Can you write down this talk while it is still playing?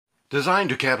Designed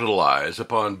to capitalize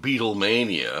upon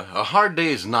Beatlemania, A Hard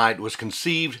Day's Night was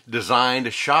conceived,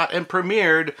 designed, shot, and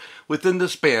premiered within the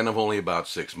span of only about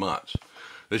 6 months.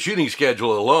 The shooting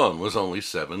schedule alone was only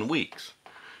 7 weeks.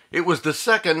 It was the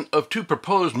second of 2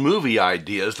 proposed movie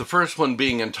ideas, the first one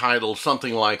being entitled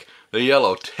something like The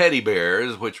Yellow Teddy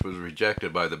Bears, which was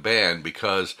rejected by the band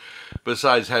because,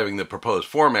 besides having the proposed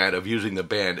format of using the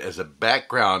band as a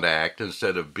background act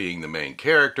instead of being the main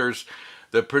characters,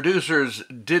 the producers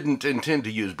didn't intend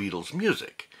to use Beatles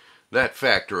music. That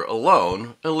factor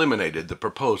alone eliminated the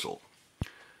proposal.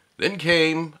 Then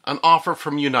came an offer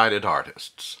from United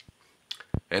Artists.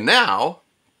 And now,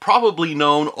 probably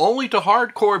known only to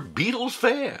hardcore Beatles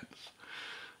fans,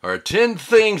 are 10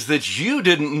 things that you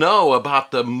didn't know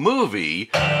about the movie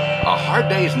A Hard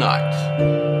Day's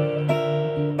Night.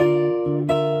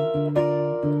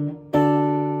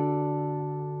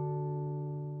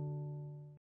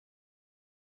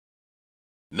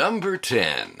 Number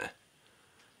 10.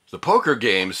 The poker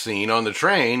game scene on the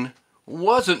train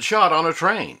wasn't shot on a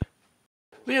train.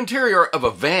 The interior of a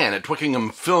van at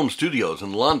Twickenham Film Studios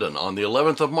in London on the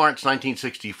 11th of March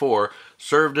 1964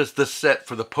 served as the set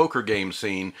for the poker game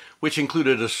scene, which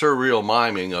included a surreal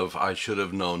miming of I Should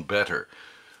Have Known Better.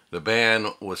 The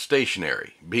van was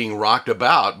stationary, being rocked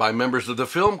about by members of the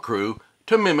film crew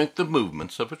to mimic the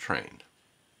movements of a train.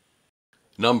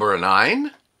 Number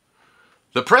 9.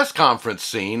 The press conference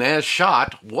scene, as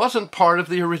shot, wasn't part of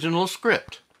the original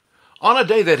script. On a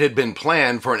day that had been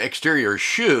planned for an exterior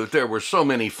shoot, there were so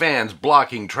many fans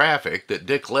blocking traffic that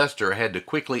Dick Lester had to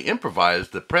quickly improvise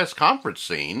the press conference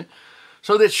scene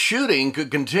so that shooting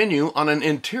could continue on an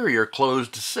interior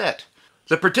closed set.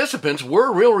 The participants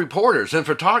were real reporters and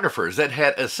photographers that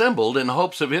had assembled in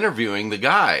hopes of interviewing the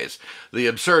guys. The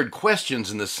absurd questions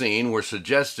in the scene were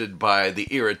suggested by the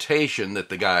irritation that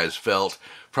the guys felt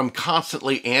from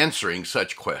constantly answering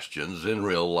such questions in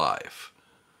real life.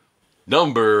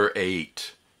 Number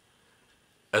 8.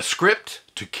 A script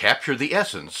to capture the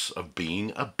essence of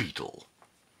being a Beatle.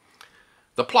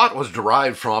 The plot was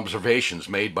derived from observations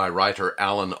made by writer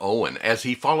Alan Owen as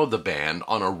he followed the band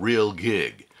on a real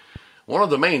gig. One of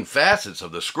the main facets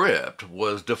of the script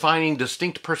was defining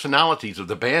distinct personalities of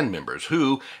the band members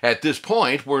who, at this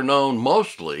point, were known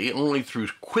mostly only through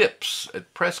quips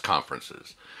at press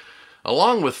conferences.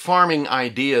 Along with farming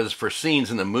ideas for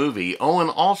scenes in the movie, Owen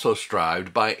also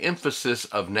strived by emphasis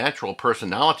of natural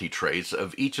personality traits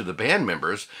of each of the band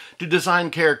members to design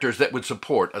characters that would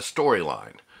support a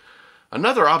storyline.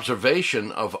 Another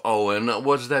observation of Owen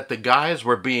was that the guys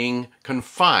were being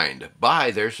confined by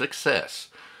their success.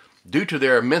 Due to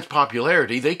their immense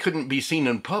popularity, they couldn't be seen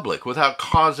in public without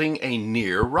causing a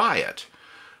near riot.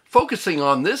 Focusing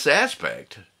on this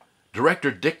aspect, director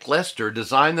Dick Lester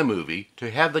designed the movie to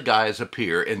have the guys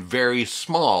appear in very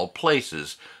small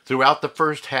places throughout the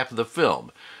first half of the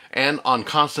film, and on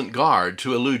constant guard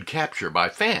to elude capture by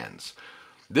fans.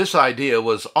 This idea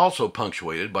was also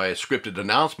punctuated by a scripted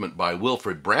announcement by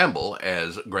Wilfrid Bramble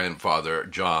as grandfather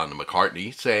John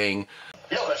McCartney, saying,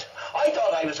 "Look it, I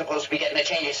thought I was supposed to be getting a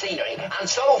change of scenery, and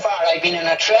so far I've been in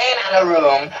a train and a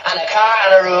room, and a car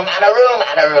and a room, and a room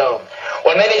and a room.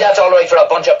 Well, maybe that's all right for a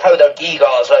bunch of powdered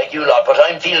geegaws like you lot, but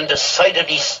I'm feeling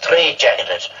decidedly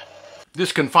straitjacketed."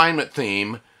 This confinement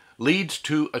theme leads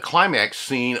to a climax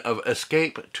scene of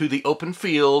escape to the open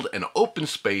field and open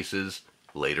spaces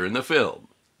later in the film.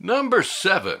 Number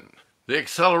 7. The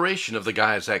acceleration of the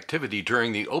guys' activity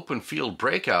during the open field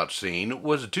breakout scene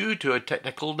was due to a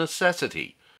technical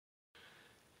necessity.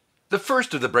 The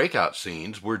first of the breakout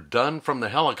scenes were done from the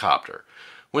helicopter.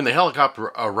 When the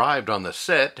helicopter arrived on the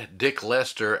set, Dick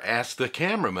Lester asked the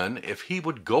cameraman if he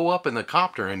would go up in the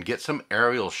copter and get some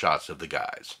aerial shots of the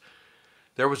guys.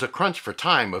 There was a crunch for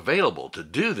time available to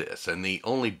do this, and the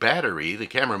only battery the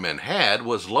cameraman had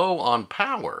was low on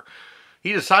power.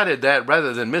 He decided that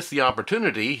rather than miss the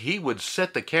opportunity, he would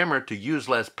set the camera to use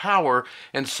less power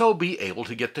and so be able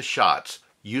to get the shots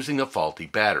using the faulty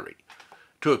battery.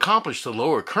 To accomplish the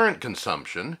lower current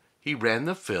consumption, he ran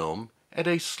the film at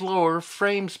a slower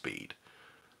frame speed.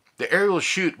 The aerial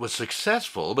shoot was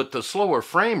successful, but the slower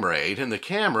frame rate in the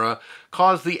camera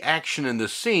caused the action in the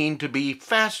scene to be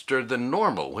faster than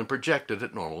normal when projected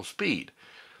at normal speed.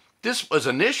 This was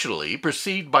initially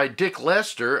perceived by Dick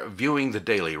Lester, viewing the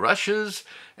daily rushes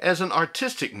as an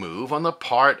artistic move on the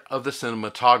part of the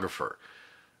cinematographer.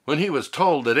 When he was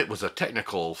told that it was a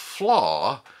technical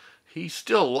flaw, he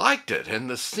still liked it, and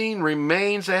the scene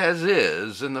remains as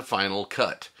is in the final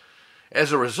cut.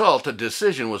 As a result, a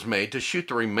decision was made to shoot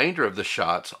the remainder of the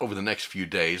shots over the next few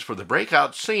days for the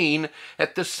breakout scene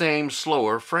at the same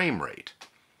slower frame rate.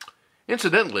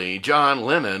 Incidentally, John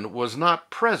Lennon was not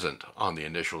present on the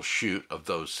initial shoot of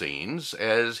those scenes,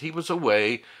 as he was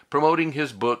away promoting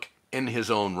his book in his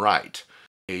own right.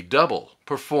 A double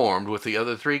performed with the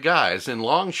other three guys in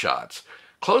long shots.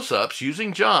 Close-ups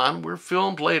using John were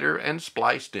filmed later and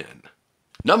spliced in.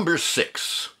 Number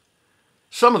 6.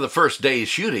 Some of the first day's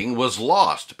shooting was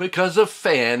lost because of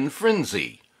fan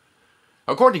frenzy.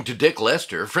 According to Dick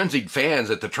Lester, frenzied fans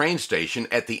at the train station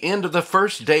at the end of the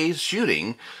first day's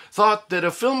shooting thought that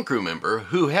a film crew member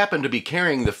who happened to be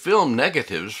carrying the film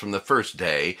negatives from the first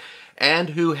day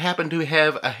and who happened to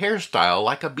have a hairstyle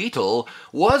like a Beatle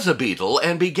was a Beatle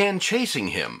and began chasing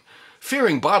him.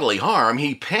 Fearing bodily harm,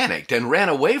 he panicked and ran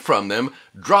away from them,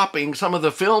 dropping some of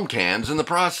the film cans in the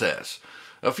process.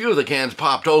 A few of the cans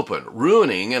popped open,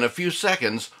 ruining in a few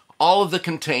seconds all of the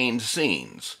contained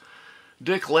scenes.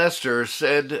 Dick Lester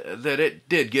said that it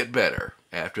did get better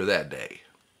after that day.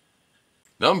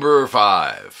 Number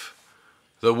 5.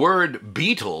 The word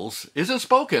Beatles isn't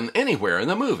spoken anywhere in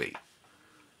the movie.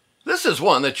 This is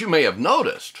one that you may have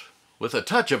noticed. With a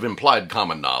touch of implied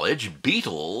common knowledge,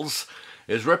 Beatles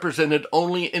is represented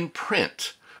only in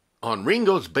print. On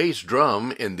Ringo's bass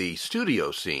drum in the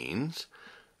studio scenes,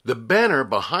 the banner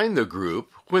behind the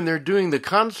group when they're doing the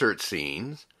concert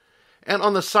scenes, and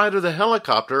on the side of the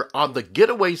helicopter on the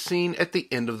getaway scene at the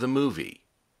end of the movie.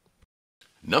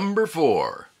 Number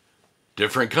 4.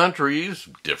 Different countries,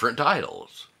 different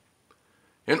titles.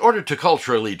 In order to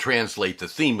culturally translate the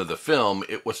theme of the film,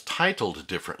 it was titled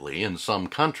differently in some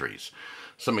countries.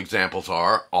 Some examples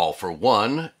are All for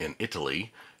One in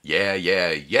Italy, Yeah,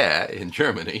 Yeah, Yeah in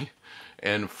Germany,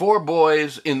 and Four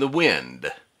Boys in the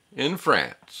Wind in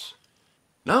France.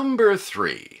 Number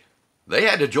 3. They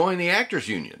had to join the Actors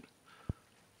Union.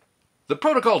 The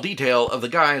protocol detail of the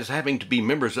guys having to be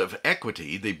members of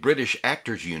Equity, the British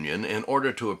Actors Union, in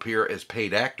order to appear as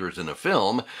paid actors in a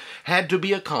film, had to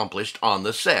be accomplished on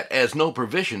the set, as no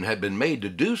provision had been made to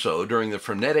do so during the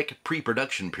frenetic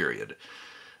pre-production period.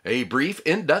 A brief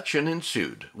induction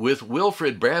ensued, with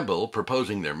Wilfrid Bramble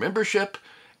proposing their membership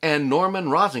and Norman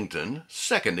Rosington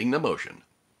seconding the motion.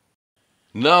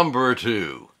 Number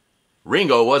 2.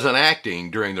 Ringo wasn't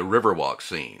acting during the Riverwalk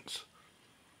scenes.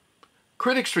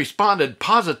 Critics responded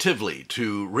positively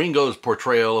to Ringo's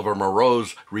portrayal of a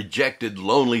morose, rejected,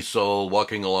 lonely soul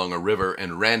walking along a river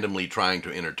and randomly trying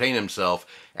to entertain himself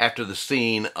after the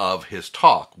scene of his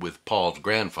talk with Paul's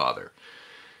grandfather.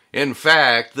 In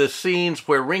fact, the scenes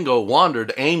where Ringo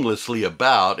wandered aimlessly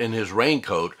about in his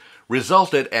raincoat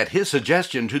resulted at his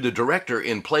suggestion to the director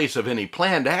in place of any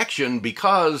planned action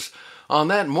because, on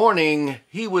that morning,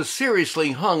 he was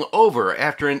seriously hung over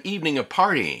after an evening of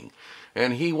partying.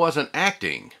 And he wasn't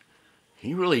acting.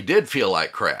 He really did feel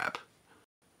like crap.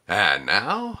 And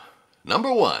now,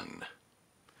 number 1.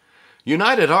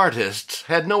 United Artists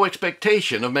had no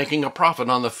expectation of making a profit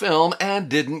on the film and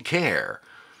didn't care.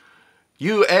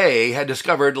 UA had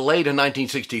discovered late in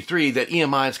 1963 that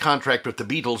EMI's contract with the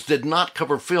Beatles did not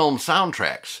cover film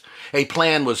soundtracks. A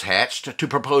plan was hatched to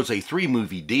propose a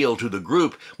 3-movie deal to the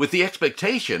group with the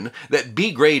expectation that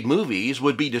B-grade movies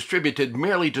would be distributed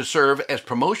merely to serve as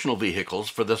promotional vehicles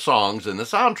for the songs in the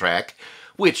soundtrack,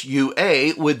 which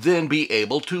UA would then be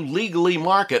able to legally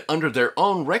market under their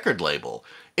own record label,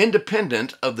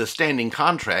 independent of the standing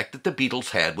contract that the Beatles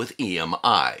had with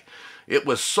EMI. It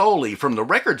was solely from the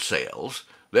record sales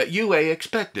that UA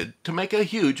expected to make a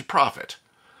huge profit.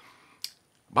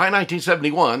 By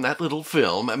 1971, that little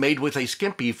film, made with a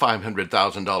skimpy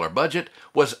 $500,000 budget,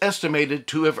 was estimated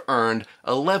to have earned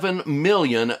 $11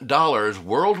 million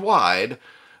worldwide,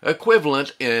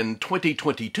 equivalent in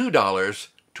 2022 dollars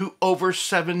to over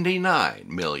 $79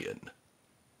 million.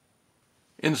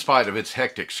 In spite of its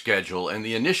hectic schedule and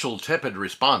the initial tepid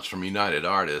response from United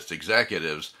Artists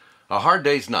executives, A Hard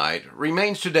Day's Night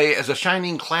remains today as a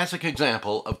shining classic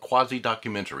example of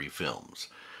quasi-documentary films.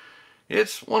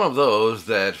 It's one of those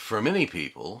that, for many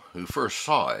people who first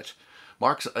saw it,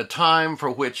 marks a time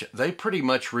for which they pretty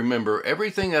much remember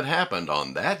everything that happened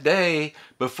on that day,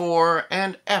 before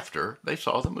and after they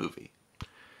saw the movie.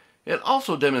 It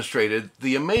also demonstrated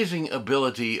the amazing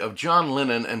ability of John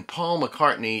Lennon and Paul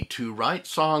McCartney to write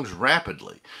songs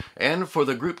rapidly, and for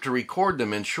the group to record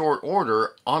them in short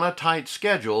order on a tight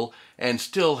schedule and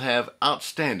still have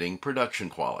outstanding production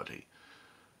quality.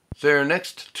 Their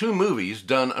next 2 movies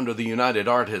done under the United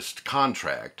Artists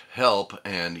contract, Help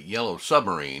and Yellow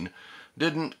Submarine,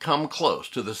 didn't come close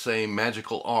to the same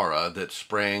magical aura that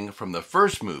sprang from the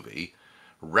first movie,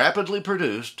 rapidly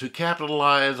produced to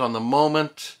capitalize on the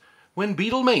moment when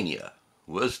Beatlemania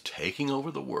was taking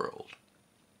over the world.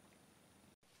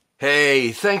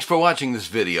 Hey, thanks for watching this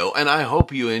video, and I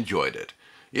hope you enjoyed it.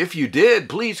 If you did,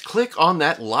 please click on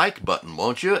that like button,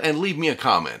 won't you? And leave me a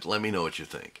comment. Let me know what you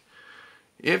think.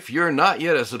 If you're not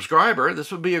yet a subscriber,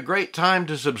 this would be a great time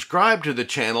to subscribe to the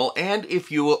channel. And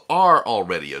if you are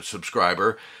already a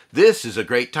subscriber, this is a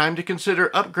great time to consider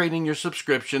upgrading your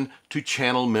subscription to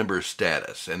channel member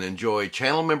status and enjoy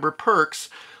channel member perks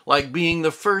like being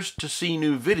the first to see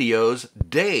new videos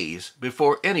days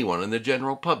before anyone in the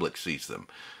general public sees them.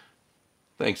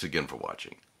 Thanks again for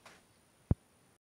watching.